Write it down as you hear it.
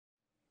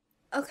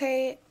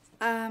Okay,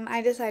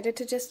 I decided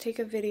to just take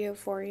a video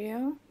for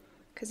you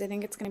because I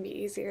think it's going to be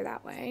easier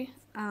that way.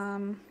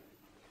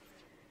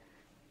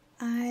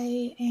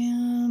 I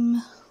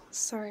am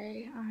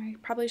sorry, I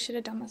probably should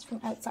have done this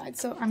from outside,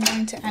 so I'm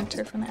going to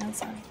enter from the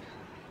outside.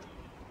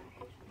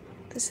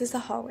 This is the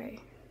hallway.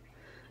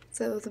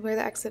 So where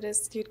the exit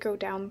is, you'd go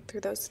down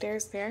through those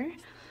stairs there.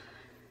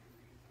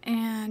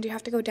 And you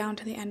have to go down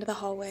to the end of the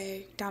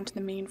hallway, down to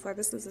the main floor.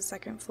 This is the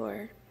second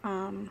floor,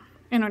 in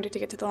order to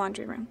get to the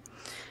laundry room.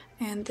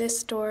 And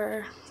this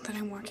door that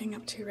I'm walking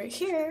up to right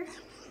here,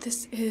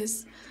 this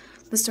is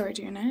the storage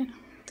unit.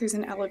 There's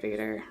an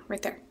elevator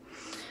right there.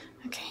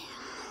 Okay,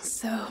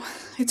 so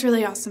it's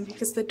really awesome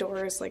because the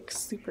door is like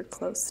super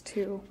close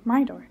to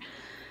my door.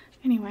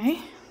 Anyway,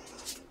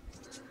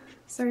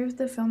 sorry if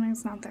the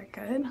filming's not that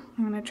good.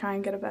 I'm gonna try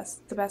and get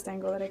the best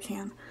angle that I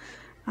can.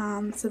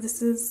 So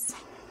this is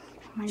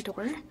my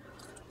door.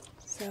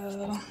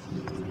 So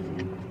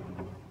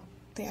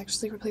they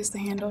actually replaced the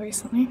handle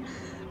recently.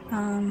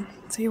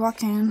 So you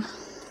walk in,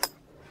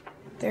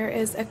 there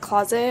is a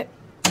closet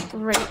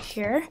right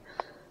here.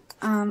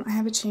 I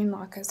have a chain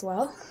lock as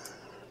well.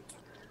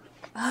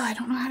 Oh, I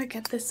don't know how to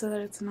get this so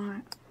that it's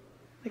not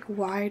like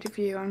wide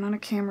view. I'm not a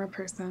camera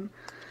person.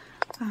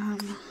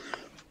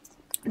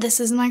 This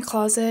is my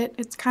closet.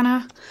 It's kind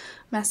of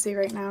messy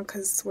right now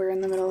because we're in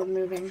the middle of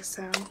moving,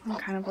 so I'm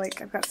kind of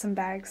like, I've got some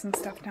bags and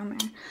stuff down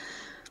there.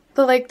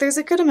 But like there's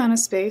a good amount of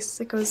space.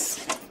 It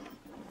goes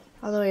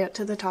all the way up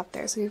to the top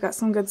there, so you've got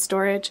some good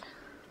storage.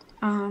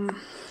 It's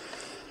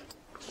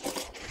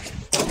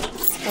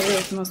probably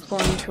like the most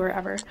boring tour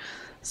ever.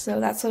 So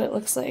that's what it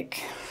looks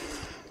like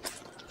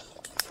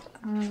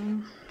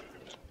from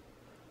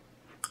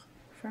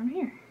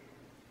here.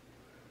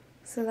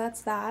 So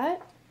that's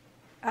that.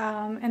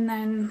 And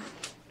then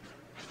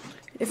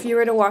if you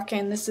were to walk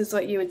in, this is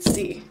what you would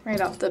see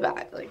right off the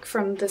bat, like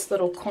from this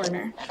little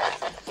corner.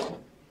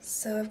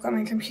 So I've got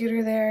my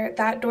computer there.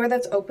 That door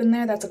that's open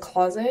there, that's a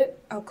closet.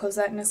 I'll close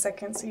that in a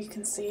second so you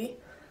can see.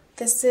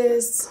 This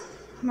is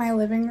my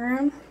living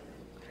room.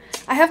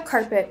 I have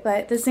carpet,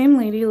 but the same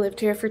lady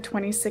lived here for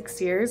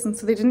 26 years, and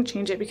so they didn't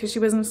change it because she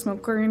wasn't a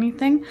smoker or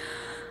anything.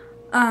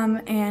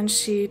 And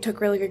she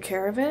took really good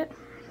care of it.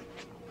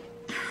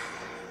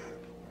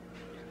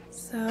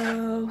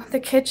 So the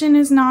kitchen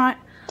is not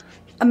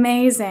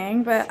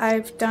amazing, but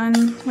I've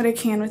done what I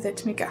can with it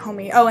to make it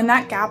homey. Oh, and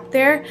that gap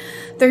there,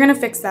 they're gonna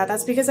fix that.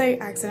 That's because I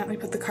accidentally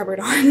put the cupboard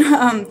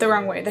on the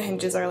wrong way. The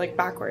hinges are like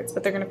backwards,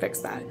 but they're gonna fix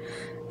that.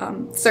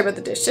 Sorry about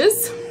the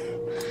dishes.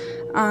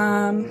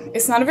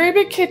 It's not a very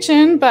big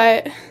kitchen,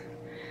 but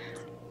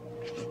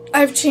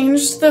I've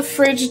changed the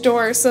fridge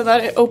door so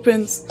that it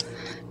opens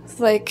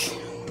like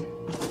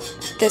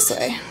this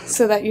way,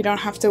 so that you don't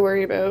have to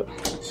worry about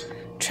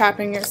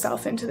trapping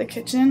yourself into the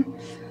kitchen.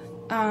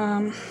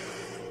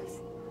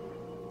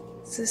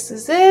 So this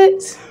is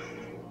it.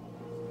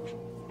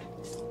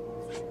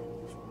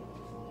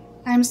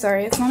 I'm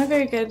sorry, it's not a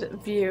very good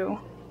view.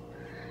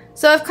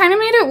 So I've kind of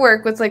made it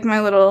work with like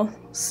my little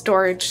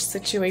storage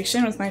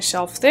situation with my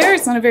shelf there.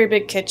 It's not a very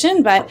big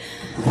kitchen, but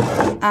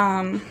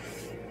I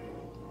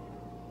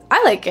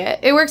like it.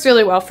 It works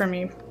really well for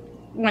me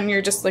when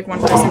you're just like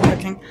one person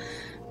cooking.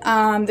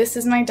 This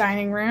is my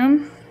dining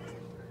room.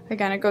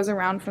 Again, it goes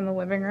around from the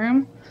living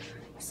room.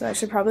 So I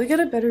should probably get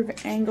a better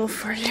angle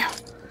for you.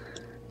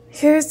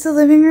 Here's the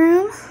living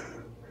room.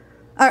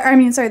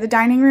 The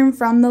dining room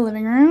from the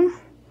living room.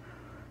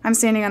 I'm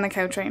standing on the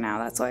couch right now,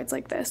 that's why it's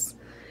like this.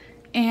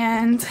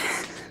 And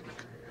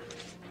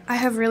I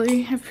have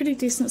pretty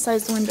decent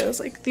sized windows.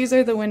 Like these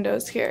are the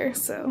windows here,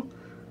 so,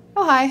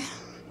 oh hi.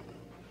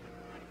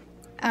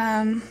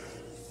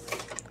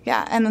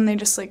 Yeah, and then they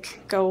just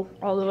like go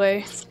all the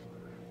way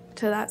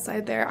to that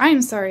side there.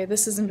 I'm sorry,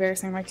 this is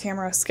embarrassing. My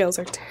camera skills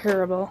are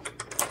terrible.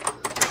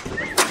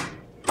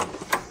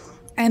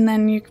 And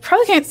then you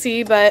probably can't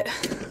see, but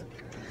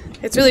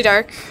it's really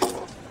dark.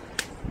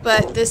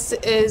 But this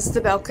is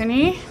the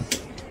balcony.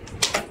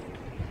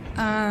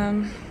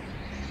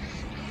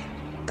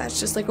 That's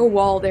just like a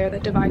wall there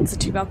that divides the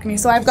two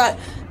balconies. So I've got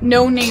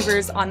no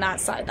neighbors on that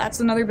side.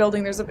 That's another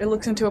building. It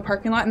looks into a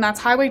parking lot, and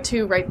that's Highway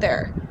 2 right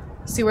there.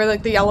 See where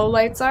like the yellow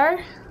lights are?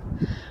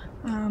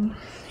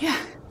 Yeah.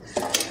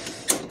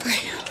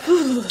 Okay.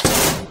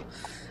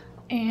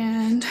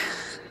 And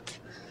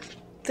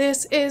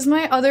this is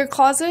my other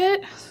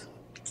closet.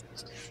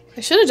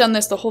 I should have done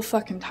this the whole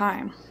fucking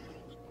time.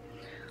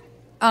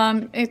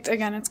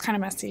 Again, it's kind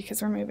of messy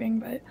because we're moving,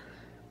 but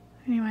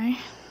anyway,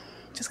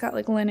 just got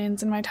like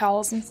linens and my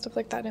towels and stuff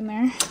like that in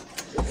there.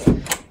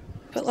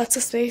 But lots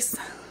of space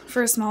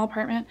for a small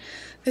apartment.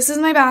 This is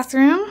my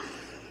bathroom.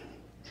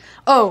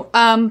 Oh,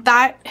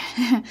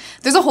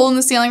 there's a hole in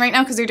the ceiling right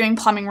now because they're doing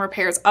plumbing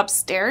repairs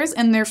upstairs,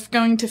 and they're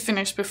going to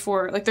finish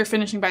they're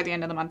finishing by the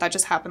end of the month. That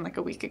just happened like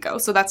a week ago.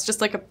 So that's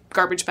just like a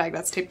garbage bag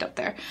that's taped up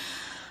there.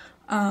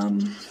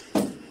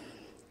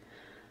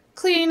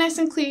 Clean, nice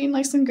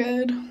and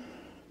good.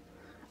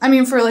 I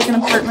mean, for like an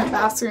apartment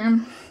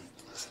bathroom.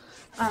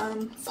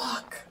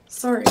 Fuck,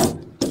 sorry.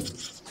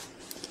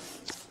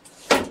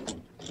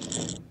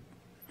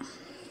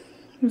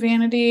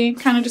 vanity,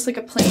 kind of just like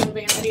a plain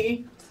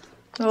vanity.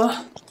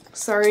 Oh,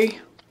 sorry.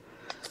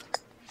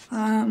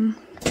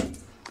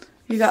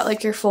 You got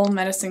like your full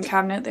medicine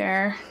cabinet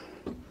there.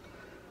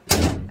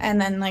 And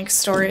then like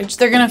storage.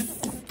 They're gonna,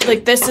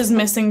 like this is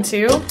missing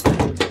too.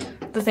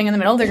 The thing in the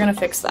middle, they're gonna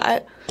fix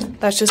that.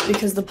 That's just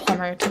because the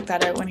plumber took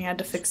that out when he had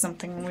to fix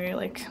something when we were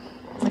like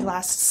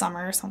last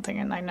summer or something,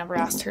 and I never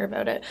asked her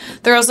about it.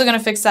 They're also gonna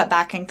fix that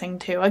backing thing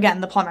too.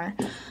 Again, the plumber.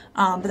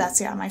 But that's,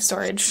 yeah, my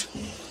storage.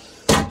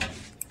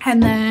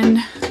 And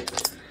then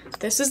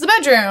this is the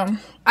bedroom.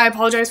 I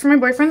apologize for my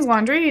boyfriend's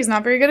laundry. He's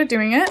not very good at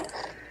doing it.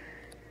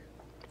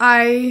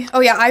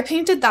 I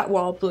painted that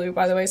wall blue,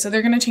 by the way, so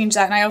they're going to change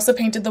that. And I also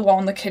painted the wall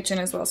in the kitchen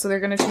as well, so they're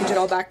going to change it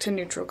all back to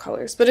neutral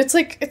colors. But it's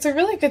like, it's a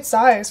really good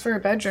size for a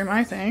bedroom,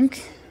 I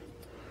think.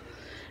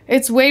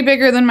 It's way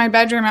bigger than my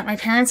bedroom at my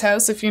parents'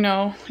 house, if you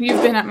know.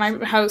 You've been at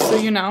my house, so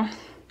you know.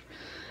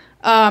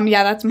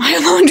 Yeah, that's my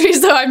laundry,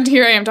 so I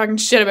am talking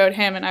shit about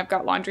him, and I've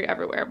got laundry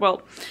everywhere.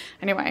 Well,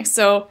 anyway,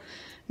 so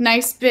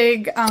nice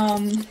big,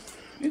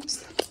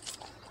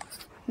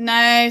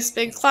 nice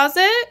big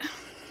closet.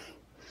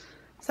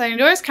 Sliding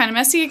doors, kind of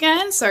messy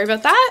again. Sorry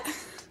about that.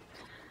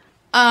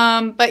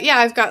 But yeah,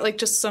 I've got like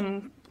just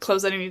some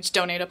clothes that I need to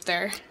donate up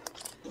there.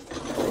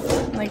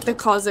 Like the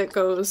closet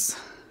goes,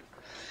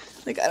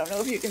 like, I don't know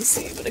if you can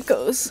see, but it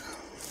goes,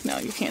 no,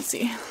 you can't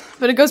see,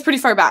 but it goes pretty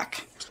far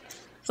back.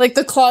 Like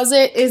the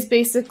closet is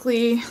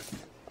basically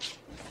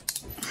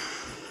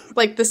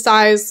like the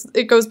size,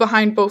 it goes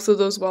behind both of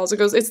those walls.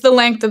 It's the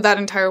length of that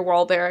entire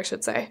wall there, I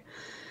should say.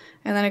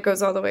 And then it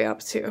goes all the way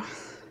up too.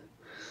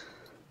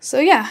 So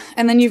yeah,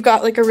 and then you've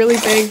got like a really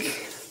big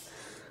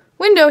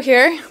window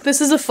here. This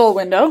is a full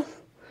window.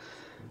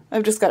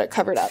 I've just got it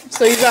covered up.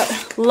 So you've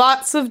got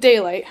lots of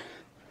daylight.